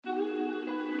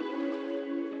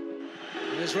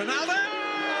Here's Ronaldo!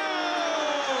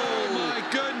 Oh, my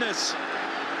goodness.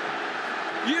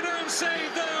 You don't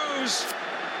save those.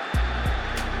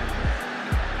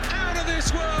 Out of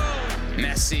this world.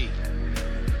 Messi.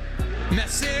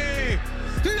 3-0!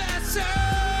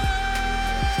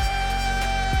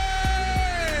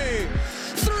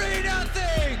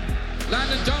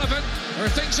 Landon Donovan. There are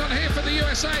things on here for the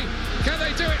USA. Can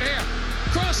they do it here?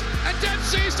 Cross, and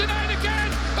Dempsey's denied again.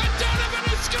 And Donovan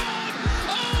has scored.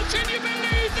 Oh, can you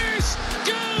believe this?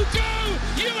 Go,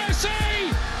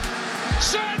 USA!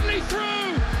 Certainly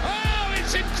through. Oh,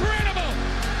 it's incredible.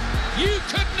 You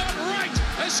could not write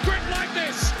a script like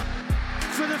this.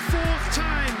 For the fourth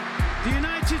time, the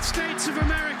United States of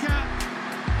America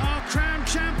are crowned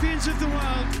champions of the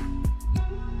world.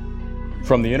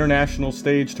 From the international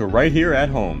stage to right here at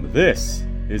home, this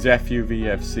is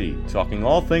FUVFC, talking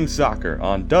all things soccer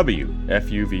on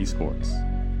WFUV Sports.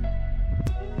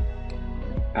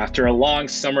 After a long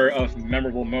summer of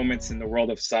memorable moments in the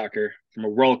world of soccer, from a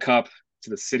World Cup to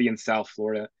the city in South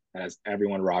Florida that has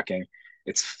everyone rocking,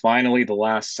 it's finally the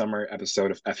last summer episode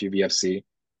of FUVFC.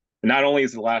 And not only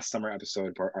is the last summer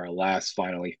episode, but our last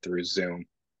finally through Zoom.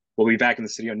 We'll be back in the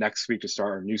studio next week to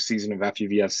start our new season of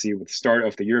FUVFC with the start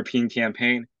of the European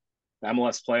campaign, the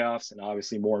MLS playoffs, and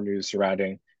obviously more news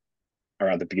surrounding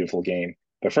around the beautiful game.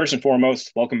 But first and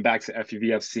foremost, welcome back to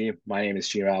FUVFC. My name is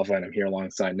Gino Alva, and I'm here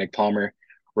alongside Nick Palmer.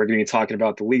 We're going to be talking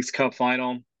about the Leagues Cup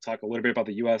final, talk a little bit about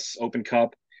the US Open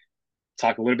Cup,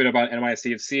 talk a little bit about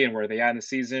NYCFC and where they at in the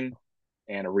season,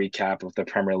 and a recap of the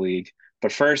Premier League.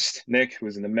 But first, Nick,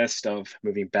 who's in the midst of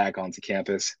moving back onto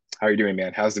campus. How are you doing,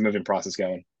 man? How's the moving process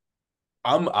going?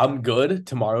 I'm good.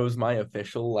 Tomorrow's my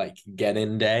official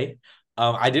get-in day.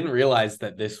 I didn't realize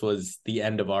that this was the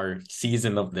end of our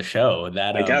season of the show.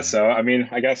 I guess so. I mean,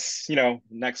 I guess,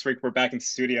 next week we're back in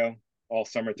studio all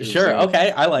summer through. Sure. So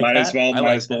okay. I like might that.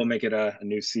 Might as well make it a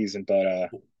new season. But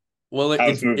well,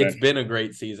 it's been a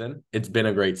great season. It's been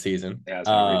a great season. Yeah, it's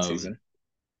been a great season.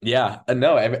 Yeah.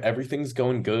 No, everything's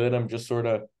going good. I'm just sort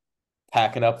of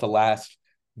packing up the last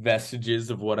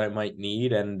vestiges of what I might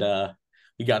need, and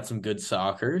we got some good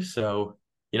soccer. So,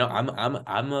 I'm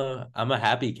a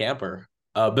happy camper.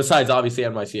 Besides obviously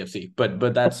NYCFC,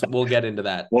 but that's we'll get into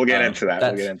that. We'll get into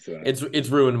that. It's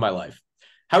ruined my life.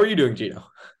 How are you doing, Gino?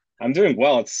 I'm doing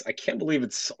well. I can't believe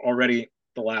it's already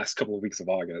the last couple of weeks of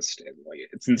August.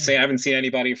 It's insane. I haven't seen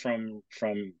anybody from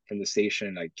the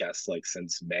station, I guess,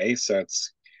 since May. So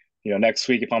it's next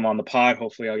week if I'm on the pod,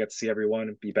 hopefully I'll get to see everyone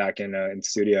and be back in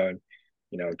studio and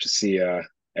just see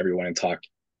everyone and talk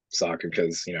soccer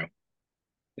because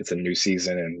it's a new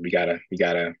season and we gotta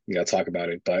talk about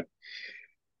it. But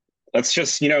let's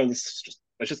just get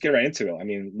right into it. I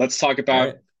mean, let's talk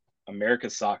about American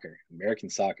soccer,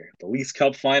 the Leagues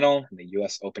Cup final and the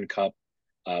US Open Cup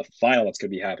final that's going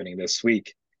to be happening this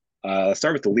week. Let's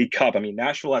start with the League Cup. I mean,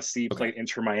 Nashville SC played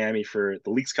Inter Miami for the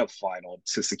Leagues Cup final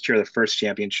to secure the first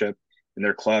championship in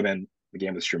their club, and the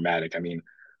game was dramatic. I mean,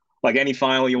 like any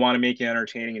final, you want to make it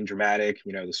entertaining and dramatic.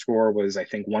 The score was, I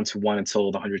think, 1-1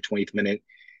 until the 120th minute.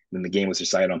 And then the game was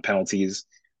decided on penalties.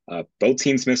 Both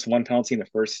teams missed one penalty in the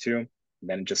first two. And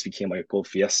then it just became a goal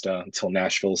fiesta until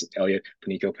Nashville's Elliot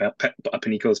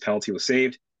Panico's penalty was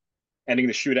saved, ending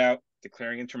the shootout,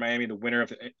 declaring Inter Miami the winner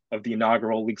of the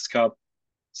inaugural Leagues Cup,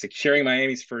 securing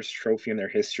Miami's first trophy in their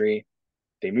history.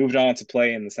 They moved on to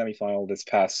play in the semifinal this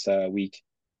past week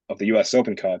of the US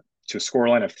Open Cup to a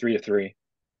scoreline of 3-3.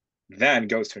 Then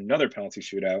goes to another penalty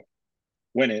shootout,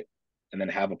 win it, and then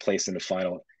have a place in the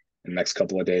final in the next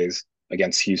couple of days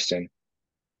against Houston.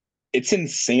 It's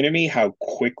insane to me how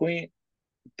quickly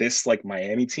this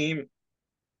Miami team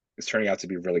is turning out to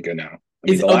be really good now.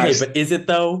 But is it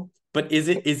though? But is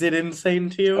it insane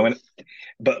to you?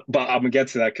 But I'm gonna get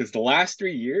to that because the last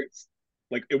 3 years,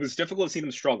 it was difficult to see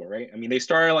them struggle, right? I mean, they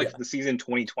started the season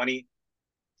 2020.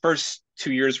 First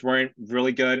 2 years weren't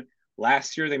really good.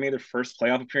 Last year, they made their first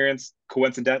playoff appearance,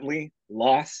 coincidentally,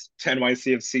 lost to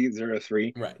NYCFC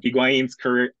 0-3. Right. Higuain's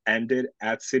career ended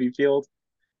at Citi Field.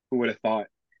 Who would have thought?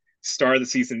 Started the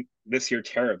season this year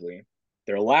terribly.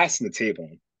 They're last in the table.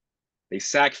 They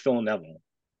sacked Phil Neville.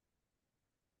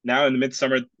 Now in the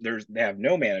midsummer, they have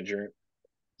no manager.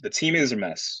 The team is a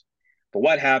mess. But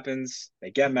what happens? They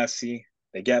get Messi,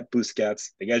 they get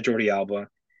Busquets, they get Jordi Alba,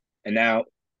 and now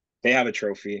they have a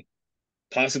trophy.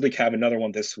 Possibly have another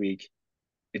one this week.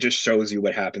 It just shows you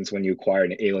what happens when you acquire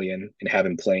an alien and have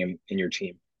him play him in your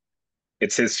team.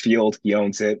 It's his field. He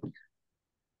owns it.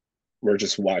 We're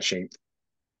just watching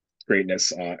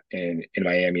greatness in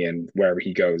Miami and wherever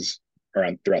he goes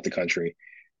around throughout the country.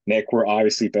 Nick, we're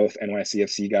obviously both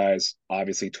NYCFC guys.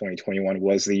 Obviously, 2021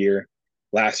 was the year.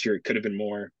 Last year, it could have been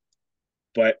more.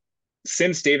 But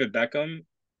since David Beckham,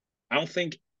 I don't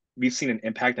think we've seen an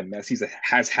impact that Messi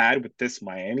has had with this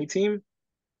Miami team,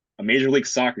 a Major League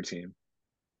Soccer team,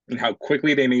 and how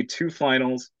quickly they made two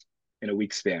finals in a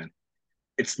week span.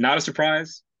 It's not a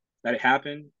surprise that it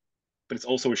happened, but it's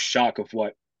also a shock of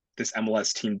what this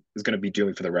MLS team is going to be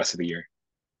doing for the rest of the year.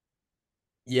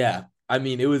 Yeah, I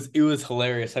mean, it was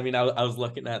hilarious. I mean, I was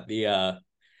looking at the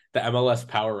MLS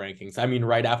power rankings. I mean,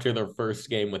 right after their first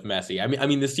game with Messi. I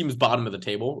mean, this team's bottom of the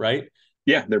table, right?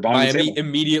 Yeah, they're bottom of the Miami table.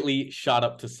 immediately shot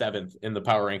up to 7th in the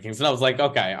power rankings, and I was like,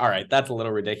 okay, all right, that's a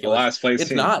little The ridiculous. last place It's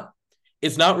team. not.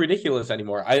 It's not ridiculous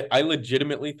anymore. I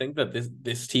legitimately think that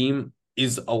this team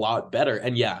is a lot better.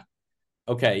 And yeah,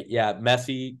 okay, yeah,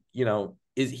 Messi,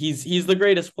 he's the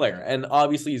greatest player, and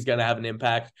obviously he's gonna have an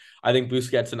impact. I think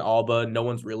Busquets and Alba, no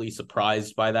one's really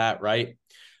surprised by that, right?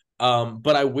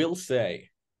 But I will say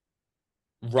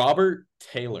Robert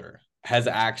Taylor has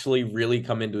actually really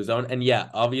come into his own. And yeah,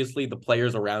 obviously the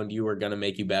players around you are going to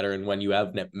make you better. And when you have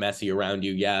Messi around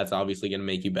you, yeah, it's obviously going to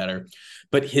make you better.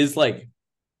 But his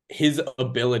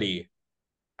ability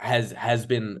has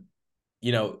been,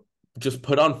 just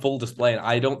put on full display. And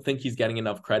I don't think he's getting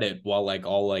enough credit while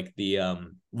all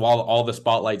the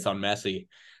spotlights on Messi.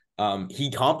 He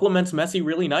complements Messi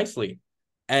really nicely.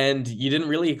 And you didn't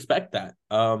really expect that.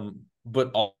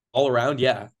 But all around,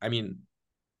 yeah. I mean,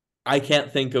 I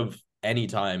can't think of any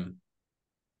time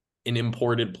an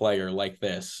imported player like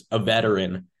this, a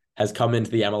veteran, has come into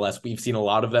the MLS. We've seen a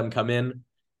lot of them come in.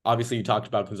 Obviously, you talked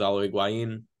about Gonzalo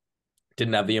Higuain,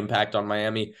 didn't have the impact on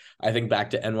Miami. I think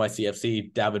back to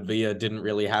NYCFC, David Villa didn't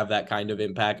really have that kind of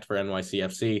impact for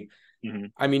NYCFC. Mm-hmm.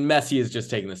 I mean, Messi is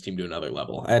just taking this team to another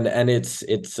level, and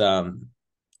it's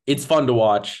fun to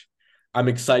watch. I'm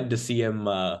excited to see him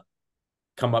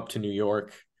come up to New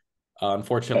York.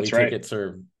 Unfortunately, That's right.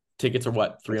 tickets are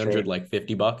what, 300, right. like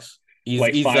 $50. He's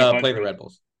Like playing the Red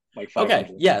Bulls. Like 500.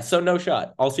 Okay, yeah, so no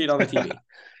shot. I'll see it on the TV.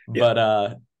 Yeah.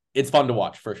 But it's fun to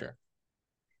watch for sure.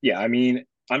 Yeah, I mean,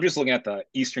 I'm just looking at the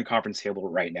Eastern Conference table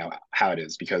right now, how it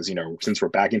is, because, since we're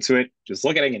back into it, just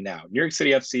look at it now. New York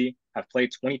City FC have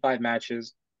played 25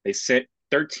 matches. They sit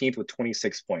 13th with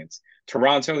 26 points.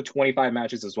 Toronto, 25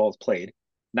 matches as well as played,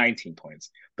 19 points.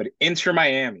 But Inter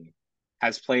Miami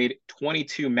has played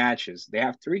 22 matches. They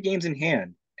have 3 games in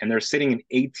hand, and they're sitting in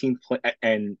 18th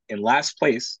and in last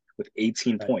place with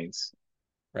 18 points.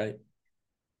 Right.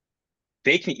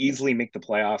 They can easily make the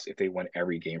playoffs if they win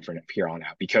every game from here on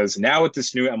out. Because now with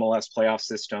this new MLS playoff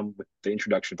system, with the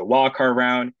introduction of the wildcard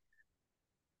round,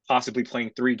 possibly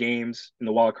playing 3 games in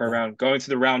the wildcard round, going to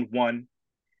the round 1,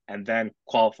 and then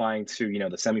qualifying to,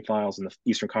 the semifinals and the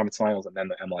Eastern Conference finals, and then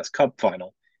the MLS Cup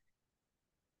final.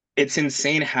 It's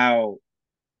insane how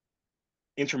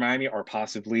Inter Miami are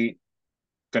possibly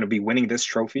going to be winning this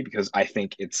trophy, because I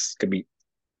think it's going to be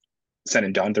said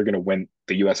and done. They're going to win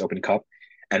the U.S. Open Cup,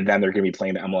 and then they're going to be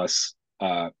playing the MLS,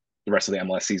 the rest of the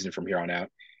MLS season from here on out.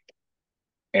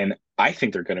 And I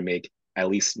think they're going to make at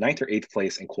least 9th or 8th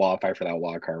place and qualify for that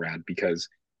wild card round, because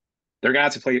they're going to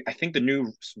have to play. I think the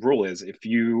new rule is if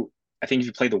you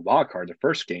play the wild card, the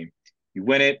first game, you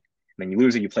win it, and then you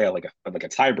lose it, you play like a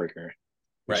tiebreaker.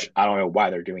 Which Right. I don't know why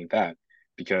they're doing that,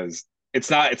 because it's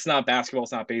not basketball,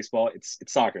 it's not baseball, it's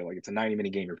soccer. Like, it's a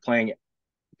 90-minute game. You're playing it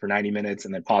for 90 minutes,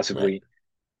 and then possibly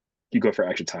you go for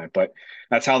extra time. But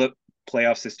that's how the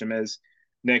playoff system is.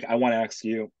 Nick, I want to ask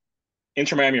you,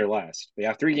 Inter Miami are last. They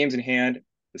have 3 games in hand.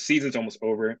 The season's almost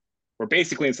over. We're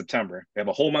basically in September. We have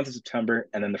a whole month of September,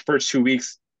 and then the first 2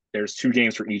 weeks, there's 2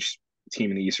 games for each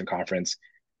team in the Eastern Conference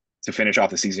to finish off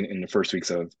the season in the first weeks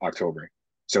of October.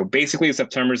 So basically,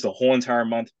 September is the whole entire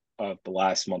month of the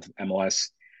last month of MLS.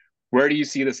 Where do you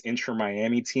see this Inter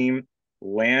Miami team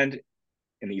land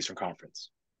in the Eastern Conference?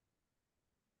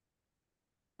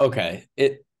 Okay,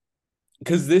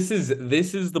 because this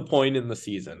is the point in the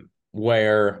season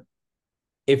where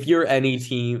if you're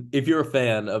a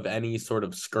fan of any sort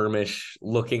of skirmish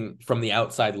looking from the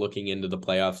outside looking into the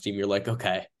playoffs team, you're like,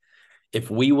 okay,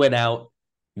 if we win out,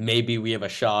 maybe we have a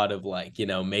shot of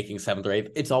making 7th or 8th.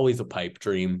 It's always a pipe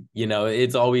dream.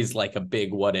 It's always like a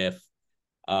big what if.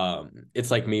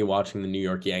 It's like me watching the New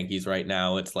York Yankees right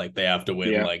now. It's like they have to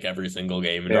win like every single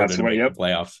game in order to make the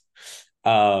playoffs.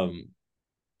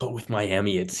 But with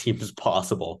Miami, it seems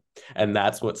possible, and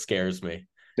that's what scares me.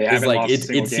 They haven't lost a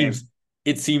single game.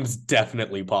 It seems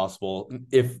definitely possible,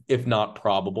 if not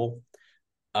probable.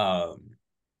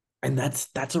 And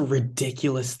that's a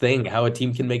ridiculous thing, how a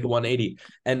team can make a 180.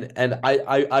 And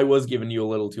I was giving you a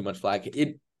little too much flack.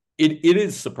 It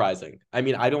is surprising. I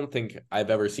mean, I don't think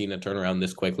I've ever seen a turnaround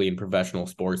this quickly in professional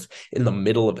sports in the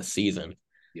middle of a season.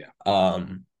 Yeah.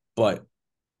 But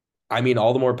I mean,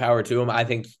 all the more power to them. I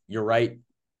think you're right.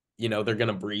 they're going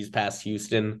to breeze past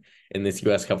Houston in this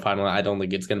U.S. Cup final. I don't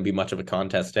think it's going to be much of a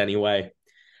contest anyway.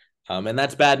 And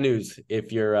that's bad news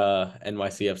if you're a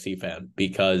NYCFC fan,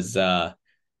 because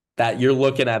that you're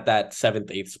looking at that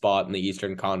 7th, 8th spot in the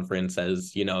Eastern Conference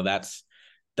as,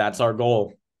 that's our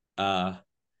goal.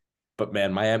 But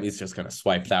man, Miami's just going to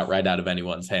swipe that right out of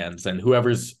anyone's hands. And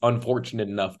whoever's unfortunate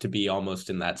enough to be almost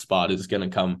in that spot is going to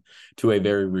come to a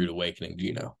very rude awakening,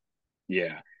 Gino.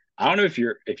 Yeah. I don't know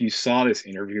if you saw this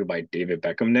interview by David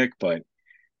Beckham, Nick, but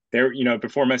there,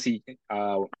 before Messi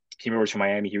came over to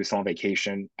Miami, he was still on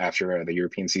vacation after the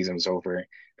European season was over.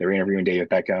 They were interviewing David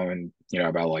Beckham and,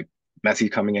 about like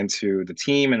Messi coming into the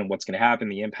team and what's going to happen,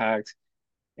 the impact.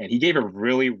 And he gave a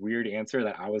really weird answer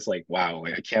that I was like, wow,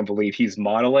 I can't believe he's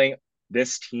modeling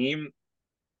this team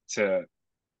to,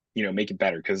 make it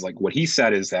better. Because like what he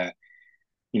said is that,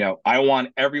 I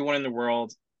want everyone in the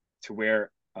world to wear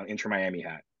an Inter Miami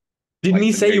hat. Didn't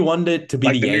he say you wanted it to be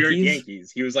the New York Yankees?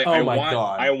 Yankees. He was like, oh I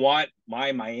God. want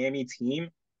my Miami team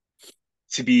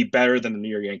to be better than the New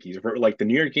York Yankees. Like the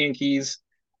New York Yankees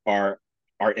are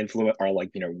influence are like,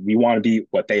 we want to be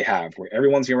what they have, where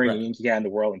everyone's wearing a Yankee hat in the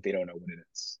world and they don't know what it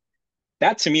is.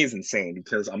 That to me is insane,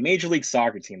 because a Major League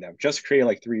Soccer team that just created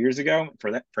like 3 years ago,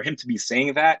 for him to be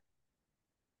saying that,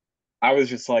 I was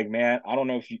just like, man, I don't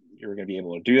know if you're going to be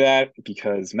able to do that,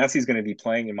 because Messi's going to be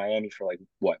playing in Miami for like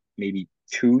what, maybe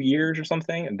 2 years or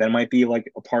something, and then might be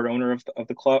like a part owner of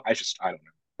the club. I don't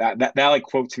know. That like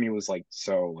quote to me was like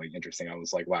so like interesting. I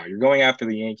was like, wow, you're going after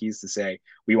the Yankees to say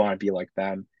we want to be like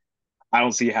them. I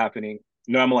don't see it happening.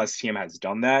 No MLS team has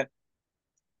done that,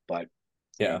 but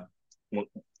yeah, we'll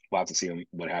have to see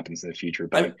what happens in the future.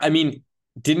 But I mean,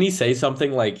 didn't he say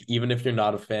something like, even if you're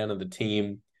not a fan of the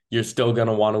team, you're still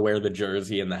gonna want to wear the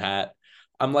jersey and the hat?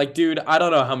 I'm like, dude, I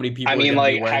don't know how many people. I mean, are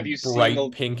like, be wearing have you bright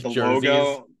seen pink the jerseys?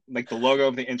 Logo, like the logo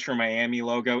of the Inter Miami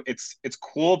logo? It's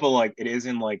cool, but like it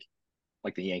isn't like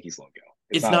the Yankees logo.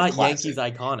 It's not Yankees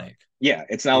iconic. Yeah,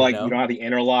 it's not you don't have the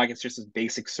interlock. It's just this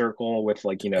basic circle with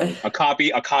like a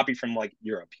copy from like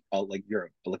Europe, like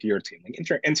your team, like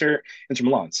Inter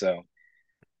Milan. So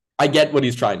I get what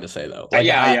he's trying to say, though. Like,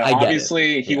 yeah.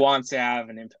 Obviously, he wants to have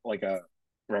like a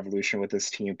revolution with this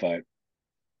team, but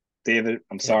David,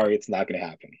 I'm sorry, it's not going to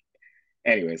happen.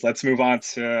 Anyways, let's move on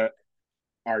to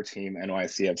our team,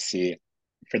 NYCFC.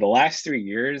 For the last 3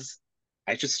 years,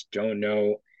 I just don't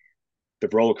know the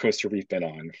roller coaster we've been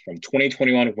on, from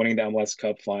 2021 winning the MLS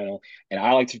Cup final, and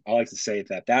I like to say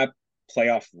that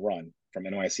playoff run from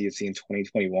NYCFC in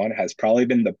 2021 has probably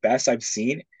been the best I've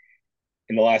seen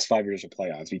in the last 5 years of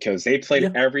playoffs, because they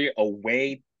played every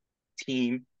away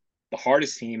team, the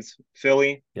hardest teams,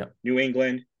 Philly, New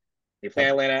England. They played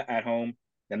Atlanta at home.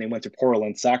 Then they went to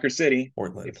Portland, Soccer City.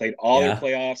 They played all their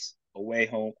playoffs away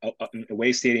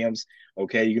stadiums.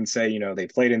 Okay, you can say, they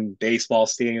played in baseball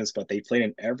stadiums, but they played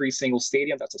in every single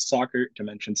stadium that's a soccer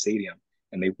dimension stadium,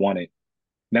 and they won it.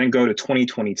 Then go to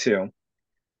 2022.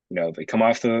 They come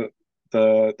off the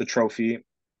trophy.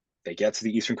 They get to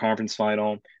the Eastern Conference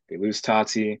final. They lose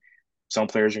Tati. Some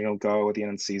players are going to go at the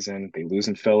end of the season. They lose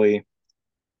in Philly.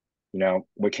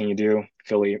 What can you do?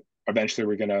 Philly, eventually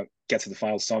we're going to get to the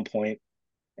final at some point.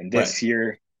 And this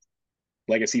year,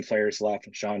 legacy players left.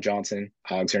 Sean Johnson,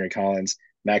 Alexander Collins,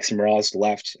 Maxi Morales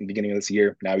left in the beginning of this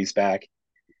year. Now he's back.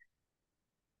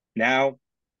 Now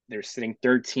they're sitting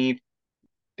 13th.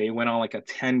 They went on like a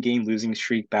 10-game losing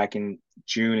streak back in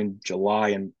June and July,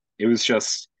 and it was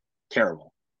just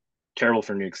terrible. Terrible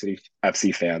for New York City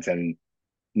FC fans. And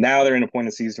now they're in a point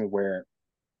of the season where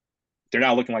they're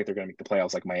not looking like they're going to make the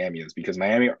playoffs like Miami is, because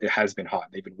Miami has been hot.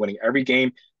 They've been winning every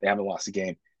game. They haven't lost a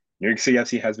game. New York City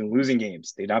FC has been losing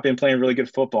games. They've not been playing really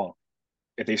good football.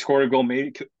 If they scored a goal,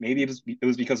 maybe it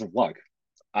was because of luck.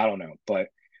 I don't know. But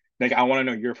like, I want to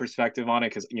know your perspective on it,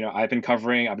 because, I've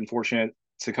been fortunate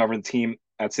to cover the team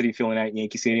at Citi Field and at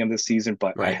Yankee Stadium this season,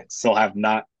 but I still have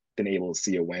not been able to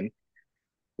see a win,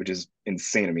 which is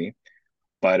insane to me.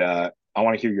 But I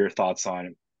want to hear your thoughts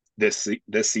on this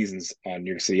season's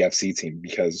New York City FC team,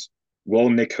 because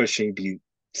will Nick Cushing be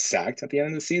sacked at the end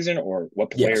of the season, or what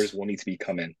players will need to be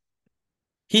come in?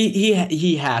 He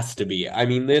has to be. I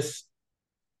mean, this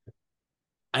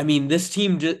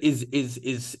team just is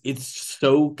it's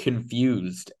so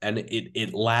confused, and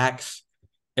it lacks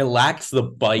the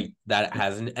bite that it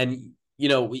has. And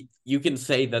you can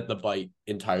say that the bite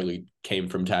entirely came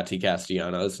from Tati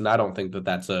Castellanos, and I don't think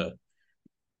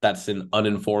that's an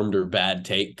uninformed or bad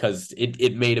take, because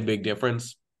it made a big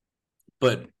difference.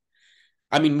 But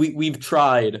I mean, we've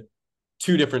tried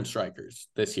 2 different strikers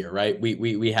this year, right?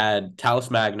 We had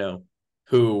Talis Magno,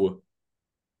 who,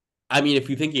 I mean, if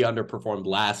you think he underperformed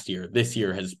last year, this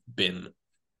year has been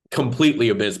completely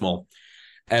abysmal.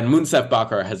 And Munsef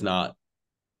Bakar has not,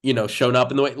 shown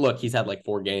up in the way. Look, he's had like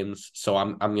 4 games, so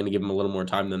I'm going to give him a little more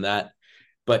time than that.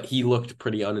 But he looked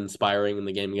pretty uninspiring in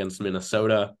the game against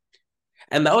Minnesota.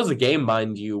 And that was a game,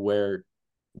 mind you, where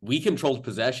we controlled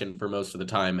possession for most of the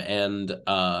time and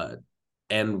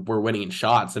we're winning in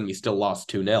shots, and we still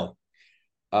lost 2-0.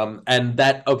 And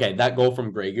that goal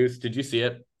from Grey Goose, did you see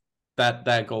it?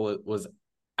 That goal was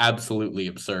absolutely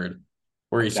absurd,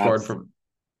 where he scored from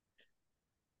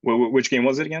which game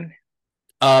was it again?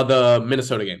 The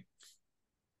Minnesota game.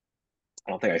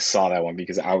 I don't think I saw that one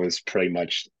because I was pretty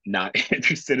much not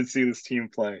interested to see this team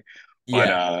play. But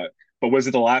Yeah. but was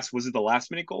it the last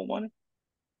minute goal one?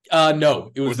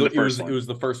 No, it Or was was it the first it one? was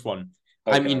the first one.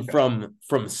 I Okay, mean, okay.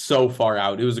 from so far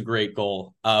out, it was a great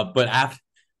goal. But after,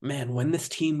 man, when this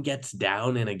team gets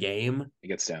down in a game, It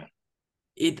gets down.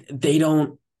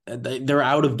 they're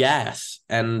out of gas.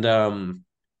 And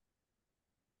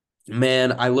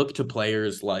man, I look to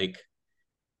players like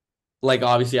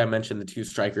obviously I mentioned the 2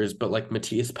 strikers, but like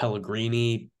Matthias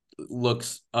Pellegrini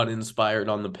looks uninspired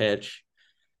on the pitch.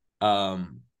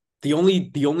 The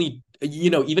only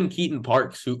even Keaton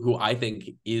Parks, who I think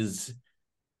is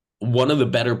one of the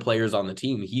better players on the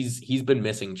team, he's been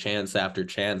missing chance after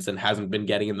chance and hasn't been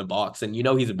getting in the box. And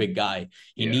he's a big guy.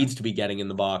 He Yeah. needs to be getting in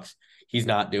the box. He's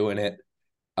not doing it.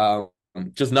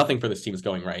 Just nothing for this team is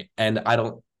going right. And I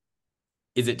don't.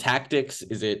 Is it tactics?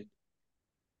 Is it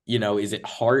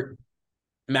heart?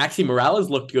 Maxi Morales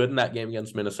looked good in that game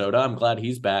against Minnesota. I'm glad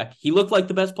he's back. He looked like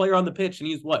the best player on the pitch, and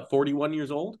he's 41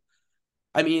 years old.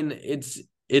 I mean, he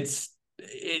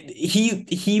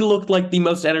looked like the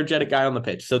most energetic guy on the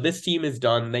pitch. So this team is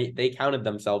done. They counted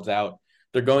themselves out.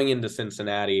 They're going into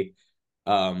Cincinnati.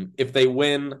 If they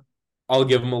win, I'll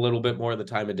give them a little bit more of the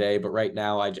time of day. But right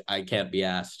now, I can't be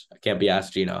asked. I can't be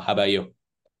asked, Gino. How about you?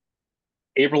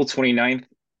 April 29th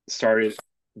started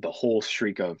the whole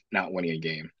streak of not winning a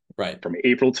game. Right. From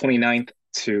April 29th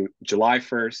to July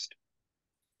 1st,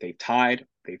 they've tied,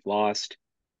 they've lost.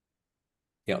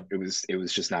 Yeah. It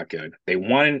was just not good. They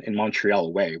won in Montreal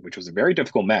away, which was a very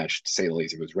difficult match, to say the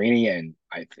least. It was rainy, and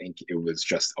I think it was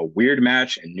just a weird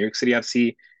match. And New York City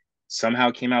FC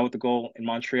somehow came out with the goal in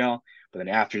Montreal. But then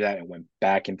after that, it went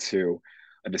back into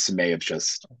a dismay of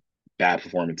just bad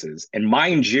performances. And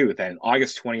mind you, that on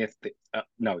August 20th,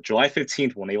 July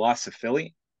 15th, when they lost to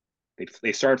Philly,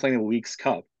 they started playing the League's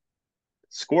Cup,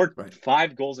 scored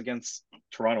 5 goals against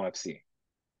Toronto FC.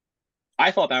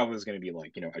 I thought that was going to be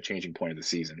a changing point of the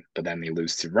season, but then they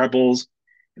lose to Red Bulls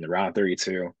in the round of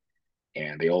 32,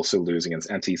 and they also lose against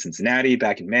FC Cincinnati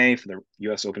back in May for the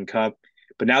U.S. Open Cup.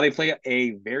 But now they play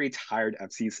a very tired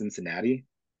FC Cincinnati,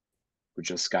 who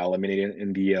just got eliminated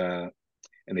in the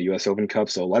U.S. Open Cup.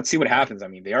 So let's see what happens. I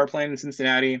mean, they are playing in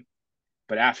Cincinnati,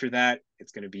 but after that,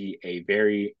 it's going to be a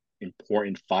very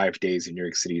important 5 days in New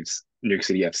York City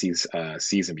FC's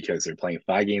season, because they're playing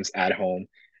 5 games at home.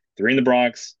 3 in the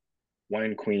Bronx, 1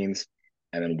 in Queens,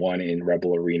 and then 1 in Red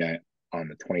Bull Arena on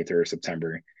the 23rd of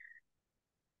September.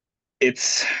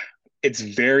 It's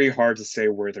very hard to say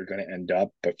where they're going to end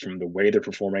up, but from the way they're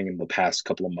performing in the past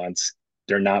couple of months,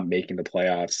 they're not making the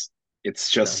playoffs.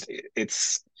 It's just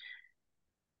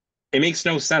it makes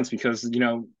no sense, because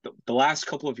the last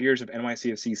couple of years of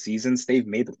NYCFC seasons, they've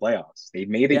made the playoffs. They've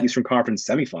made the Eastern Conference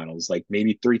semifinals like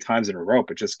maybe 3 times in a row,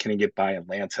 but just couldn't get by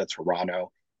Atlanta,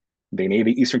 Toronto. They made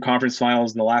the Eastern Conference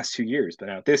finals in the last 2 years, but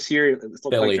now this year it looks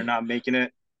like they're not making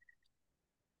it.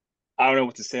 I don't know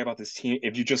what to say about this team.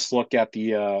 If you just look at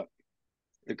the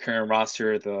current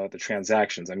roster, the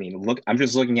transactions, I mean, I'm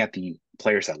just looking at the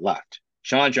players that left.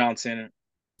 Sean Johnson,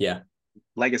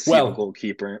 legacy of a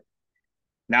goalkeeper.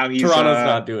 Now he's Toronto's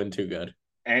not doing too good,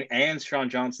 and Sean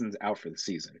Johnson's out for the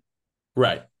season.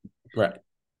 Right.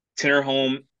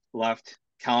 Tinnerholm left,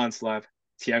 Collins left,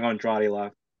 Thiago Andrade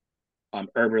left,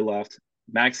 Erber left,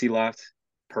 Maxi left,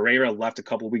 Pereira left a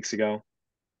couple of weeks ago.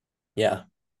 Yeah.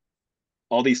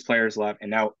 All these players left, and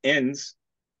now ends.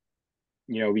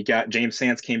 We got James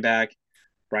Sands came back,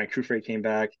 Brian Krufre came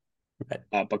back,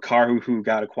 Bakar who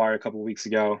got acquired a couple of weeks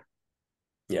ago.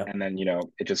 Yeah. And then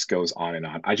it just goes on and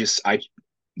on.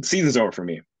 Season's over for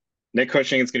me. Nick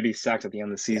Cushing is going to be sacked at the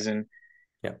end of the season.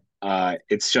 Yeah.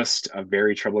 It's just a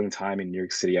very troubling time in New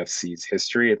York City FC's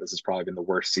history. This has probably been the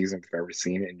worst season we've ever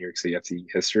seen in New York City FC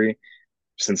history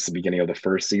since the beginning of the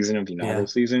first season of the inaugural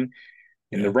season.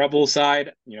 In the Rebel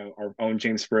side, our own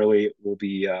James Spurley will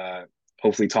be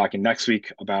hopefully talking next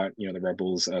week about the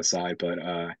Rebels side, but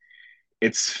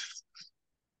it's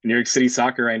New York City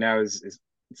soccer right now is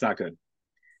it's not good.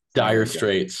 Dire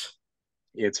straits.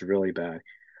 It's really bad.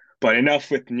 But enough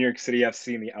with New York City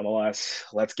FC and the MLS.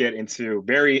 Let's get into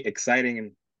very exciting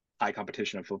and high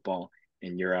competition of football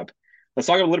in Europe. let's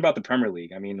talk a little about the Premier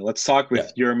League. I mean, let's talk with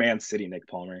Yeah. your Man City, Nick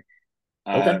Palmer.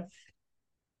 Uh, Okay.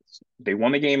 they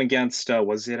won the game against it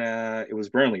was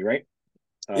Burnley, right?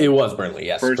 It Uh, was Burnley.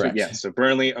 Yes, first week, correct. yeah. So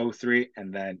Burnley 0-3,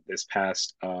 and then this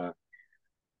past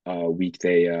week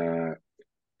they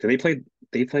did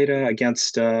they played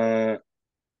against was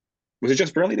it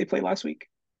just Burnley they played last week?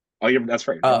 Oh, yeah, that's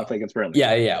right. They only Uh, played against Burnley.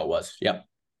 yeah, it was. Yep.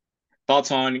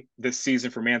 Thoughts on this season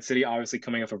for Man City? Obviously,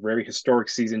 coming off a very historic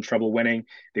season, trouble winning.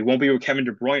 They won't be with Kevin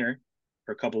De Bruyne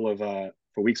for a couple of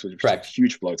for weeks, which is a Correct.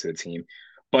 huge blow to the team.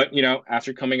 But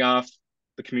after coming off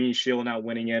the Community Shield, not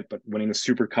winning it, but winning the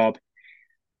Super Cup,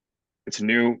 it's a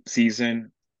new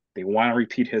season. They want to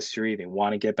repeat history. They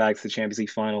want to get back to the Champions League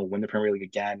final, win the Premier League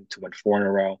again, to win 4 in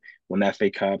a row, win the FA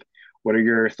Cup. What are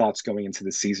your thoughts going into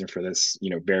the season for this,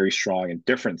 very strong and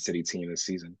different City team this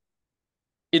season?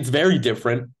 It's very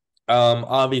different.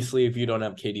 Obviously, if you don't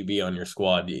have KDB on your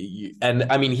squad, and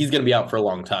I mean, he's going to be out for a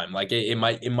long time. Like it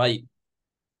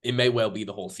may well be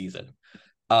the whole season.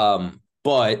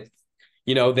 But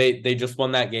they just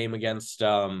won that game against.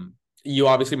 You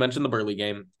obviously mentioned the Burley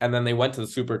game, and then they went to the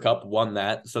Super Cup, won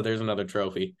that. So there's another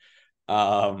trophy.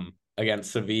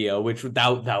 Against Sevilla, which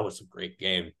that was a great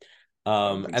game.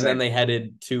 And then they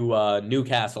headed to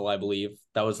Newcastle, I believe.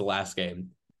 That was the last game.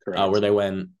 Correct. Where they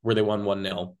won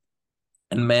 1-0.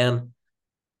 And man,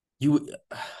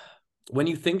 when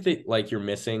you think that like you're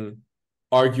missing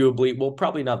arguably, well,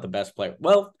 probably not the best player.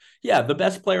 Well, yeah, the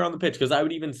best player on the pitch, because I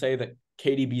would even say that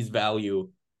KDB's value.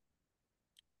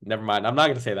 Never mind. I'm not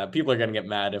going to say that. People are going to get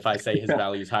mad if I say his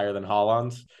value is higher than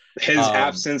Haaland's. His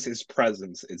absence, his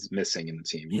presence is missing in the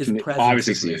team. You His can presence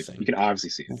obviously is see missing. it. You can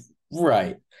obviously see it.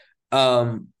 Right.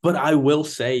 But I will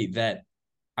say that,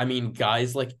 I mean,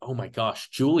 guys like, oh my gosh,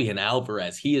 Julian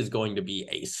Alvarez, he is going to be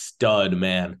a stud,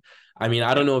 man. I mean,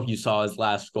 I don't know if you saw his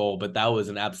last goal, but that was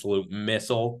an absolute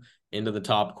missile into the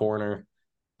top corner.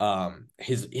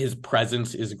 His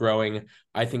presence is growing.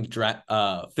 I think Phil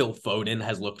Foden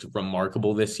has looked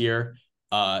remarkable this year.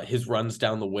 His runs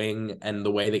down the wing and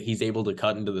the way that he's able to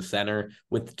cut into the center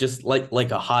with just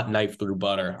like a hot knife through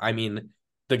butter. I mean,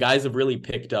 the guys have really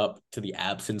picked up to the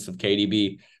absence of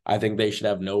KDB. I think they should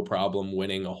have no problem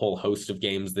winning a whole host of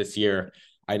games this year.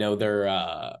 I know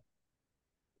they're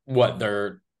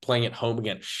playing at home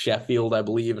against Sheffield, I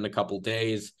believe, in a couple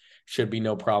days. Should be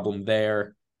no problem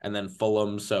there. And then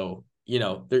Fulham. So,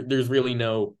 there's really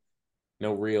no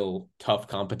real tough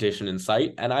competition in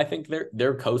sight. And I think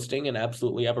they're coasting and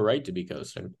absolutely have a right to be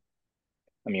coasting.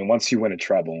 I mean, once you win a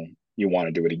treble, you want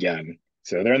to do it again.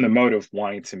 So they're in the mode of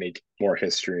wanting to make more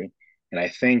history. And I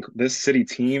think this City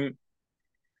team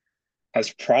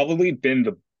has probably been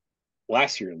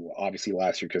last year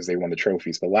because they won the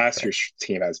trophies, but last year's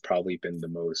team has probably been the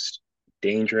most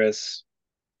dangerous,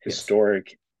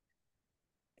 historic,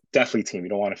 definitely team you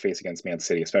don't want to face against Man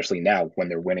City, especially now when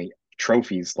they're winning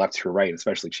trophies left to right,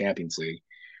 especially Champions League.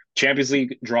 Champions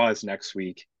League draw is next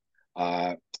week.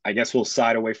 I guess we'll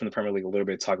side away from the Premier League a little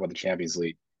bit, talk about the Champions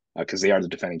League because they are the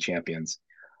defending champions.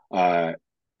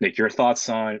 Nick, your thoughts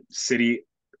on City?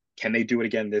 Can they do it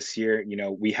again this year?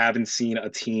 We haven't seen a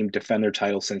team defend their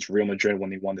title since Real Madrid when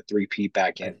they won the three-peat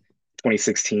back in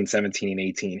 2016, 17, and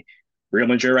 18. Real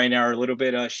Madrid right now are a little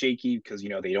bit shaky because,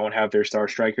 they don't have their star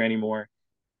striker anymore.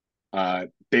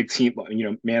 Big team,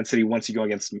 Man City, once you go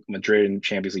against Madrid in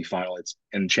Champions League final, it's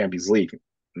in Champions League,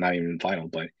 not even final,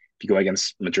 but if you go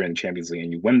against Madrid in Champions League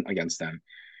and you win against them,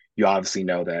 you obviously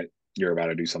know that you're about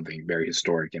to do something very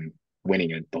historic and winning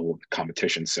the whole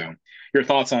competition. So your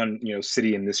thoughts on,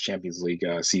 City in this Champions League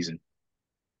season?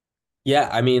 Yeah,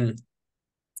 I mean,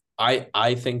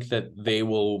 I think that they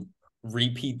will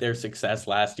repeat their success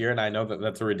last year. And I know that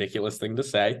that's a ridiculous thing to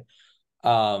say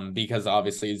because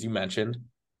obviously, as you mentioned,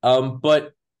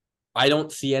 but I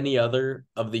don't see any other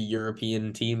of the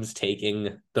European teams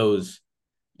taking those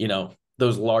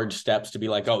large steps to be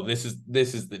like, oh, this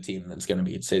is the team that's going to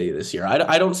beat City this year.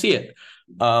 I don't see it.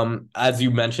 As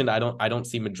you mentioned, I don't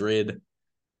see Madrid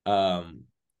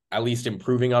at least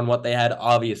improving on what they had.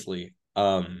 Obviously,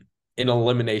 in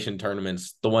elimination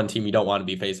tournaments, the one team you don't want to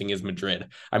be facing is Madrid.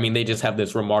 I mean, they just have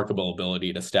this remarkable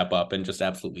ability to step up and just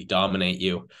absolutely dominate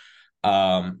you.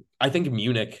 I think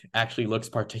Munich actually looks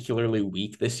particularly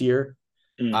weak this year.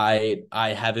 I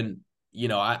haven't,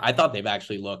 I thought they've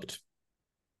actually looked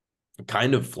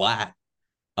kind of flat,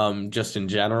 just in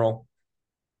general.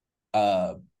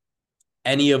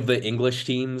 Any of the English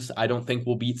teams, I don't think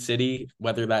will beat City,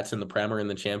 whether that's in the Prem or in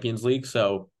the Champions League.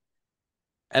 So,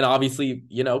 and obviously,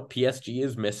 PSG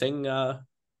is missing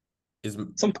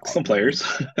some players.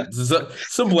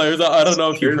 Some players. I don't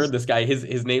know if you've heard this guy.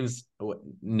 His name's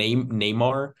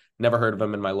Neymar. Never heard of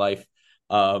him in my life.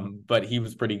 But he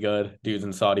was pretty good. Dude's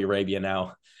in Saudi Arabia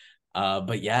now.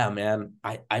 But yeah, man,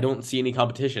 I don't see any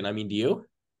competition. I mean, do you?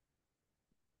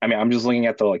 I mean, I'm just looking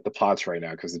at the pots right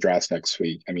now because the draft's next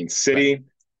week. I mean, Right. City,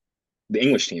 the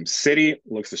English team, City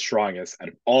looks the strongest out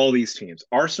of all these teams.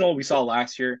 Arsenal, we saw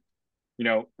last year,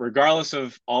 regardless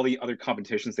of all the other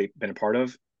competitions they've been a part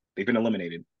of, they've been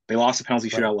eliminated. They lost the penalty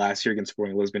Right. shootout last year against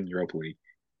Sporting Lisbon in Europa League.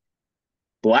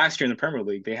 But last year in the Premier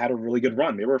League, they had a really good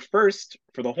run. They were first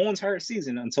for the whole entire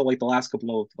season until the last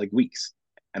couple of weeks,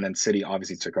 and then City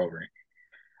obviously took over.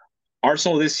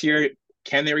 Arsenal this year,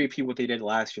 can they repeat what they did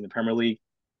last year in the Premier League?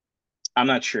 I'm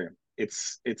not sure.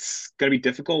 It's going to be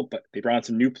difficult, but they brought in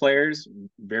some new players,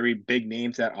 very big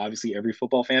names that obviously every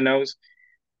football fan knows.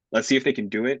 Let's see if they can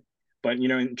do it. But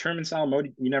in tournament style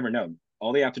mode, you never know.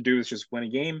 All they have to do is just win a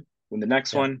game, win the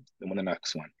next Yeah. one, then win the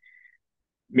next one.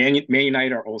 Man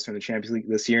United are also in the Champions League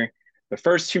this year. The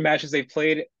first two matches they've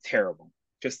played, terrible,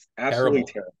 just absolutely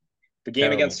Terrible. terrible. The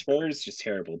game against Terrible. Spurs, just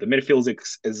terrible. The midfield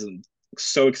is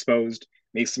so exposed.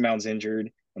 Mason Mount's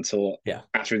injured until Yeah.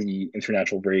 after the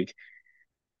international break.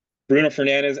 Bruno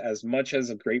Fernandes, as much as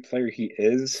a great player he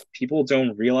is, people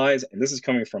don't realize, and this is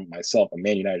coming from myself, a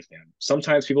Man United fan.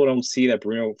 Sometimes people don't see that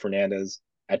Bruno Fernandes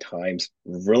at times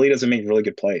really doesn't make really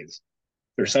good plays.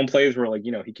 There's Yeah. some plays where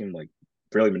he can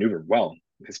really maneuver well.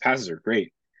 His passes are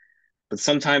great. But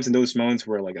sometimes in those moments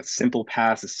where a simple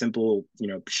pass, a simple,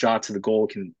 shot to the goal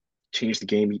can change the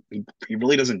game, he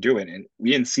really doesn't do it. And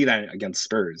we didn't see that against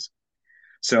Spurs.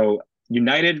 So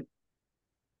United,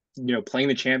 playing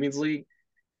the Champions League,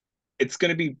 it's going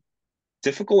to be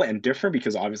difficult and different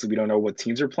because obviously we don't know what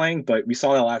teams are playing, but we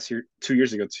saw that last year, 2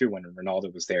 years ago too, when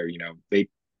Ronaldo was there. They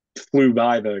flew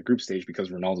by the group stage because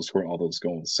Ronaldo scored all those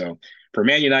goals. So for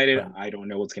Man United, Right. I don't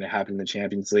know what's going to happen in the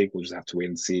Champions League. We'll just have to wait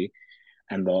and see.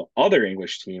 And the other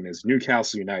English team is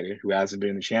Newcastle United, who hasn't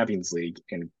been in the Champions League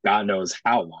in God knows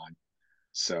how long.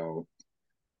 So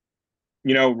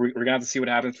we're gonna have to see what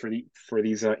happens for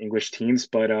these English teams,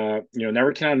 but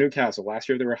never count Newcastle. Last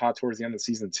year they were hot towards the end of the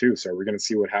season too, so we're gonna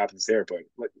see what happens there.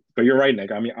 But you're right,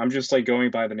 Nick. I mean, I'm just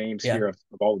going by the names Yeah. here of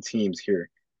all the teams here.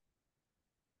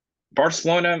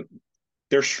 Barcelona,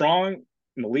 they're strong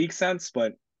in the league sense,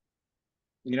 but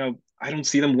I don't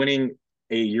see them winning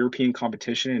a European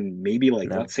competition in maybe No.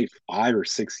 let's say 5 or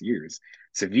 6 years.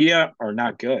 Sevilla are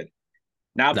not good.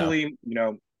 No. Napoli,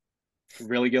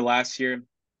 really good last year.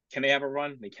 Can they have a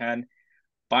run? They can.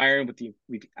 Bayern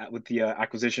with the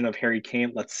acquisition of Harry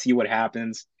Kane. Let's see what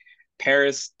happens.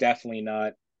 Paris, definitely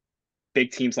not.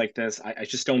 Big teams like this, I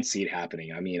just don't see it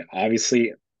happening. I mean,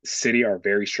 obviously, City are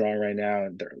very strong right now,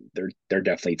 and they're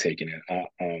definitely taking it.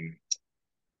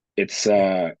 It's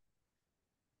Yeah.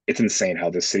 it's insane how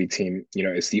this City team,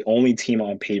 is the only team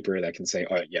on paper that can say,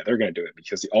 oh yeah, they're going to do it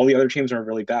because all the other teams are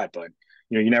really bad. But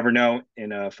you never know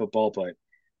in football. But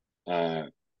uh,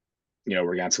 we're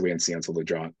going to have to wait and see until the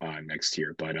draw next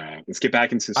year. But let's get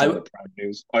back into some of I the prime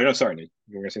news. Oh no, sorry, Nick.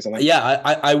 You were going to say something? Yeah,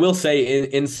 I will say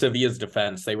in Sevilla's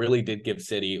defense, they really did give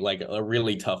City a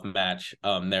really tough match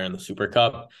there in the Super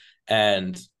Cup.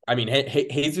 And I mean,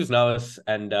 Jesus Navas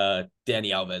and Dani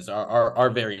Alves are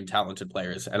very talented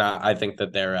players, and I think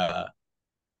that they're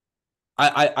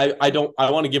I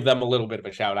want to give them a little bit of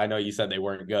a shout. I know you said they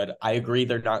weren't good. I agree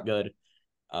they're not good.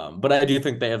 But I do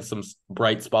think they have some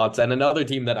bright spots. And another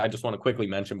team that I just want to quickly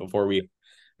mention before we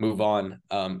move on,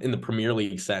 in the Premier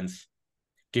League sense,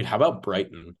 dude, how about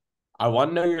Brighton? I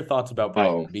want to know your thoughts about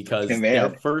Brighton Oh, because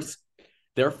man.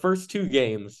 their first two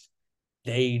games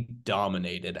they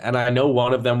dominated, and I know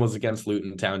one of them was against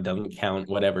Luton Town, doesn't count,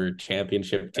 whatever,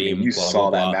 championship I mean, team, you blah blah saw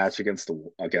that blah. match against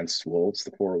Wolves, the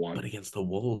 4-1. But against the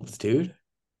Wolves, dude,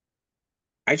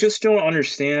 I just don't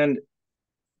understand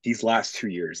these last 2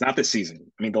 years, not this season.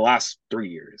 I mean, the last 3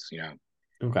 years,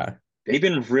 okay, they've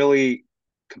been really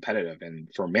competitive. And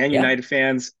for Man yeah, United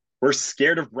fans, we're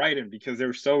scared of Brighton because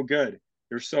they're so good.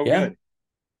 They're so yeah, good.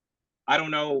 I don't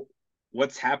know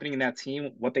what's happening in that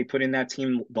team, what they put in that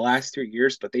team the last 3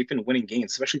 years, but they've been winning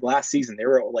games, especially last season. They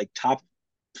were top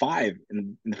five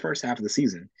in the first half of the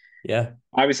season. yeah,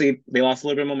 Obviously, they lost a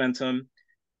little bit of momentum,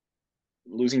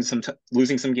 losing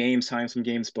some games, tying some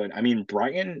games. But I mean,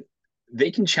 Brighton, they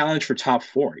can challenge for top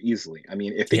four easily. I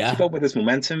mean, if they keep yeah, up with this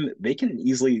momentum, they can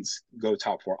easily go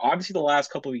top four. Obviously, the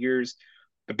last couple of years,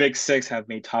 the big six have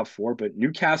made top four, but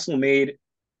Newcastle made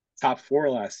top four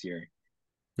last year.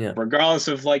 yeah. Regardless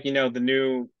of the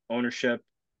new ownership,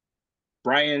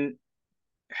 Brighton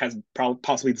has probably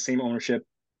possibly the same ownership,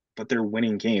 but they're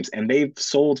winning games, and they've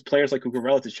sold players like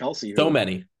Cucurella to Chelsea, So who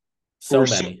many, who so are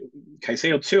many.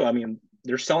 Caicedo too. I mean,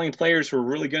 they're selling players who are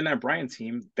really good in that Brighton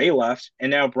team. They left,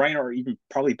 and now Brighton are even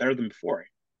probably better than before.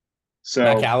 So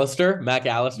McAllister, he's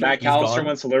McAllister gone.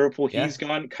 went to Liverpool. Yeah. He's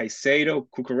gone. Caicedo,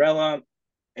 Cucurella.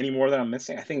 Any more that I'm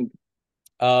missing? I think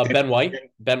Ben White.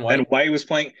 Ben White was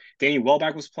playing. Danny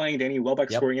Welbeck was playing. Danny Welbeck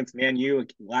Yep. scored against Man U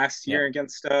last year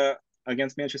Yep.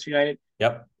 against Manchester United.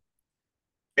 Yep.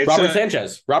 It's Robert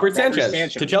Sanchez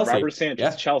to Chelsea. Robert Sanchez,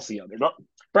 Yeah. Chelsea.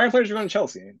 Brian Players are going to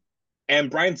Chelsea, and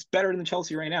Brian's better than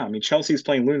Chelsea right now. I mean, Chelsea's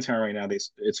playing Luton Town right now.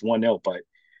 It's 1-0, but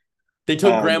they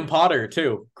took Graham Potter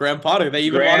too. Graham Potter. They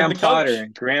even wanted the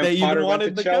coach. Graham Potter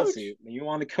went to Chelsea. You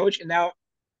want the coach, and now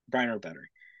Brian are better.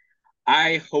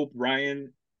 I hope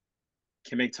Brian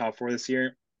can make top 4 this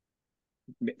year.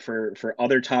 For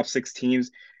other top 6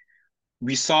 teams,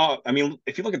 we saw. I mean,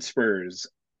 if you look at Spurs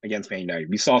against Man United,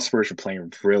 we saw Spurs were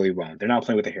playing really well. They're not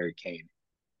playing with a Harry Kane.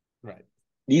 Right.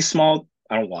 These small.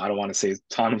 I don't want to say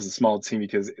Tottenham's a small team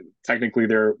because technically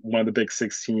they're one of the big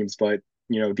 6 teams, but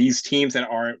these teams that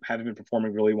haven't been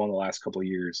performing really well in the last couple of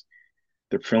years,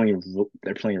 they're playing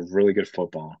really good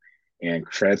football. And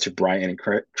credit to Brian and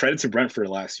credit to Brentford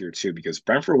last year too, because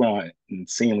Brentford went on an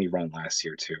insanely run last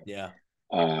year too. Yeah.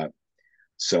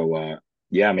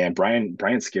 Yeah, man,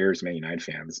 Brian scares Man United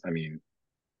fans. I mean,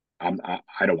 I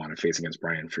don't want to face against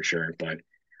Brian for sure, but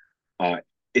I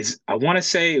want to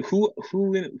say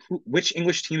which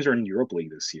English teams are in Europa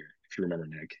League this year, if you remember,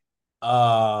 Nick.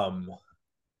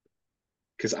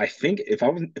 Because I think if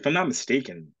I'm not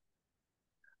mistaken,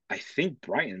 I think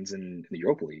Brighton's in the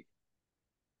Europa League.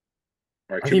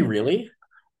 Are they really?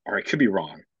 Or I could be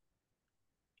wrong.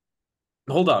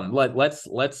 Hold on. Let's.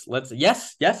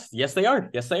 Yes, they are.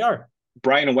 Yes, they are.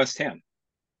 Brighton and West Ham.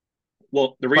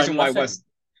 Well, the reason why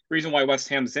West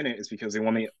Ham's in it is because they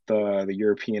won the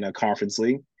European Conference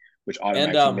League, which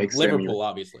automatically makes Liverpool, them,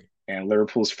 obviously. And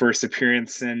Liverpool's first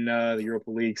appearance in the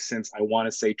Europa League since I want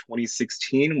to say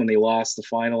 2016 when they lost the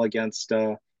final against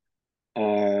was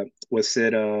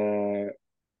it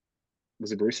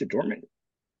Borussia Dortmund?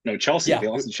 No, Chelsea. Yeah. They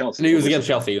lost to Chelsea. It was against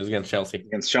Chelsea.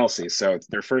 Against Chelsea. So it's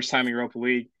their first time in Europa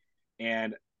League.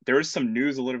 And there was some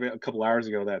news a couple hours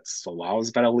ago that Salah was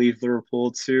about to leave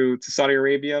Liverpool to Saudi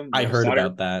Arabia. I heard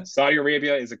about that. Saudi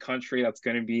Arabia is a country that's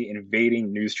going to be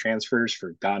invading news transfers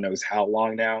for God knows how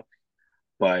long now.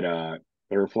 But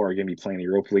Liverpool are going to be playing the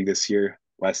Europa League this year,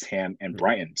 West Ham and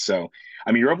Brighton. So,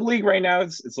 I mean, Europa League right now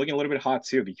it's looking a little bit hot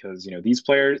too because,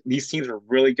 these teams are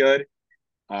really good.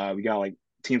 We got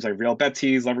teams like Real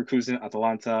Betis, Leverkusen,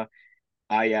 Atalanta,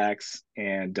 Ajax,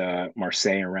 and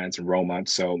Marseille and Rennes and Roma.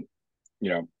 So,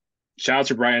 shout out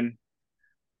to Brian.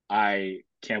 I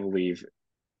can't believe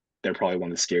they're probably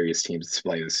one of the scariest teams to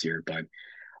play this year, but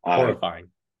horrifying.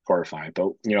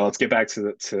 But let's get back to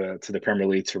the Premier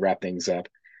League to wrap things up.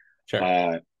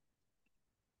 Sure.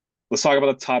 Let's talk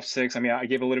about the top 6. I mean, I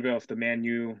gave a little bit of the Man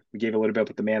U. We gave a little bit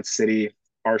of the Man City,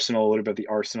 Arsenal, a little bit of the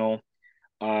Arsenal.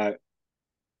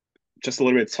 Just a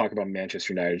little bit to talk about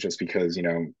Manchester United, just because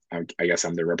I guess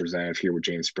I'm the representative here with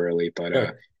James Burley, but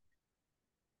sure.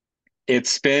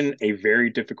 It's been a very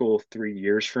difficult 3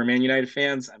 years for Man United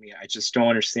fans. I mean, I just don't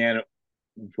understand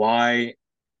why.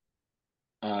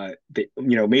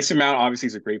 Mason Mount obviously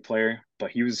is a great player, but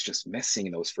he was just missing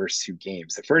in those first 2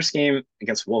 games. The first game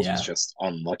against Wolves was just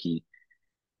unlucky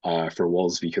for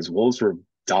Wolves because Wolves were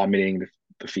dominating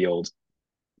the field.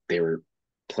 They were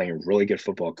playing really good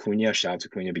football. Cunha, shout out to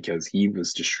Cunha because he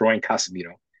was destroying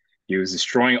Casemiro. He was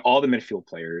destroying all the midfield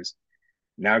players.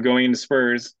 Now going into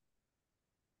Spurs,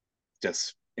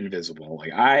 just invisible.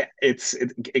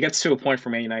 It gets to a point for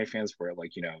Man United fans where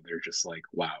they're just like,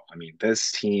 wow. I mean,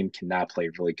 this team cannot play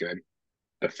really good.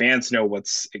 The fans know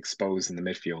what's exposed in the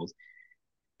midfield,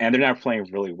 and they're not playing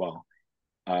really well.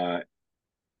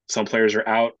 Some players are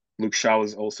out. Luke Shaw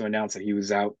was also announced that he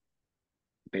was out.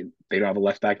 They don't have a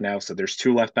left back now, so there's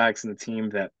 2 left backs in the team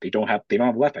that they don't have a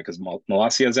left back because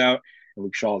Malasia's out and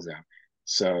Luke Shaw's out.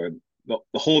 So the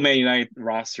whole Man United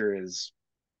roster is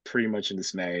pretty much in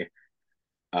dismay.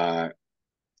 I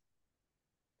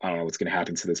don't know what's going to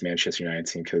happen to this Manchester United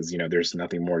team because there's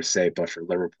nothing more to say. But for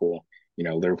Liverpool,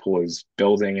 Liverpool is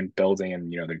building and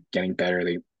they're getting better.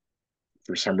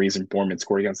 For some reason, Bournemouth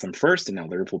scored against them first, and now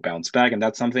Liverpool bounced back, and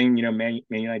that's something Man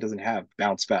United doesn't have,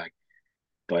 bounce back.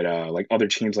 But other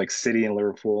teams like City and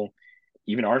Liverpool,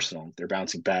 even Arsenal, they're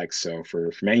bouncing back. So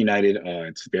for Man United,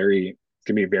 it's going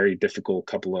to be a very difficult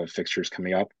couple of fixtures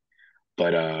coming up.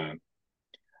 But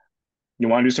you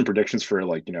want to do some predictions for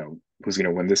who's going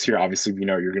to win this year? Obviously, we're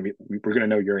going to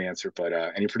know your answer. But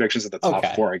any predictions at the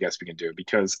top 4, I guess we can do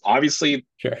because obviously,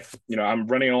 sure. I'm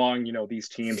running along. These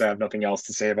teams. I have nothing else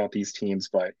to say about these teams,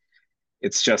 but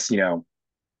it's just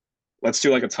let's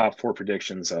do a top 4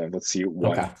 predictions. Let's see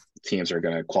what teams are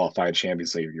going to qualify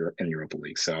Champions League in Europa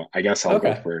League. So I guess I'll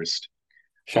go first.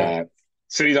 Sure.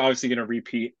 City's obviously going to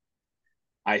repeat.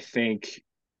 I think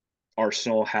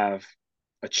Arsenal have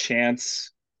a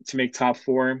chance to make top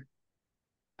four.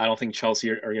 I don't think Chelsea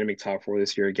are going to make top four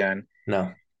this year again.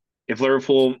 No. If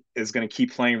Liverpool is going to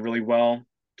keep playing really well,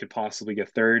 could possibly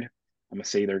get third. I'm going to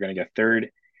say they're going to get third.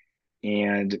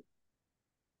 And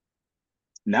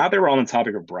now that we're on the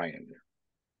topic of Brighton,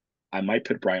 I might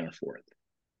put Brighton on fourth.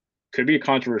 Could be a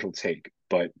controversial take,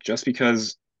 but just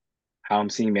because how I'm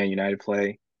seeing Man United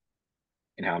play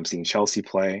and how I'm seeing Chelsea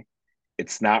play,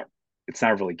 it's not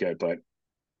really good. But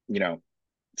you know,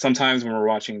 sometimes when we're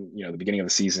watching, the beginning of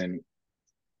the season,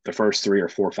 the first 3 or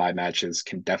 4 or 5 matches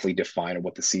can definitely define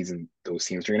what the season those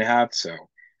teams are going to have. So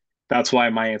that's why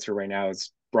my answer right now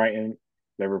is Brighton,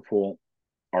 Liverpool,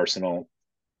 Arsenal,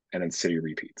 and then City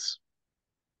repeats.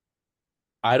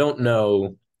 I don't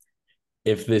know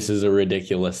if this is a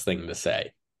ridiculous thing to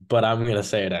say, but I'm going to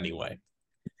say it anyway.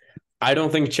 I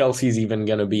don't think Chelsea's even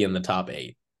going to be in the top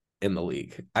 8 in the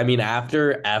league. I mean,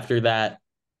 after that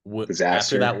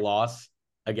loss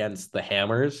against the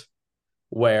Hammers,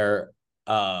 where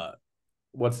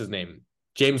what's his name?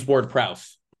 James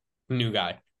Ward-Prowse, new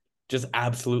guy, just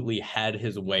absolutely had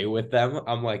his way with them.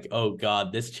 I'm like, oh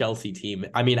God, this Chelsea team.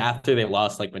 I mean, after they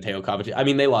lost like Mateo Kovacic, I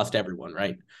mean, they lost everyone,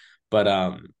 right? But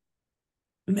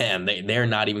man, they're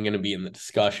not even going to be in the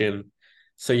discussion.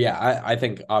 So yeah, I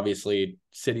think obviously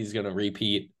City's going to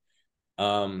repeat.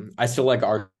 I still like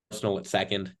Arsenal at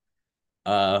second.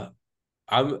 I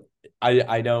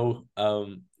know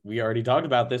we already talked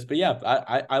about this, but yeah,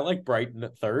 I like Brighton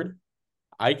at third.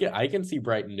 I can see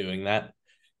Brighton doing that.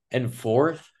 And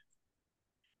fourth,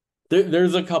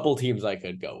 there's a couple teams I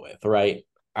could go with, right?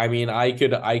 I mean, I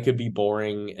could be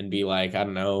boring and be like, I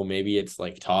don't know, maybe it's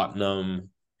like Tottenham,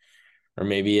 or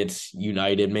maybe it's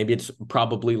United, maybe it's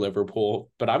probably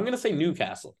Liverpool, but I'm gonna say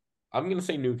Newcastle. I'm gonna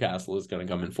say Newcastle is gonna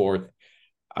come in fourth.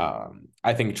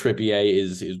 I think Trippier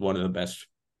is one of the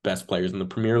best players in the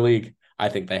Premier League. I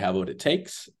think they have what it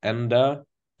takes, and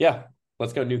yeah,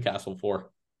 let's go Newcastle 4.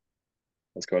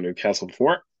 Let's go Newcastle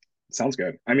 4. Sounds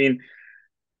good. I mean,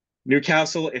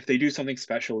 Newcastle, if they do something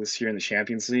special this year in the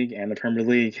Champions League and the Premier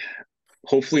League,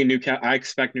 hopefully I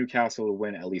expect Newcastle to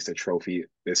win at least a trophy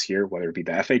this year, whether it be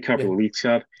the FA Cup or the League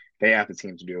Cup. They have the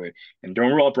team to do it. And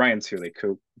don't rule out Brighton too. They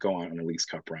could go on a League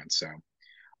Cup run. So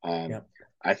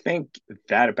I think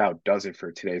that about does it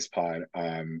for today's pod.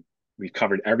 We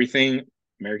covered everything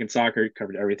American soccer,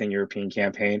 covered everything European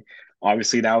campaign.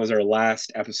 Obviously, that was our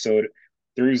last episode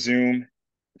through Zoom.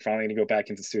 We're finally going to go back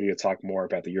into the studio to talk more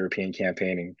about the European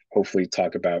campaign and hopefully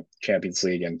talk about Champions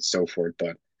League and so forth.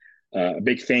 But a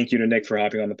big thank you to Nick for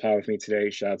hopping on the pod with me today.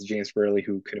 Shout out to James Burley,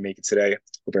 who couldn't make it today.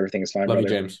 Hope everything is fine, Love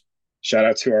brother. You, James. Shout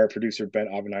out to our producer, Ben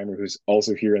Oppenheimer, who's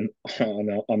also here on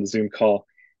the Zoom call.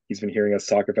 He's been hearing us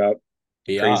talk about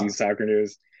crazy soccer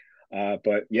news.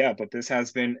 But this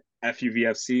has been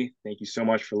FUVFC. Thank you so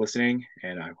much for listening,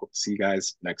 and I hope to see you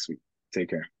guys next week. Take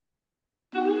care.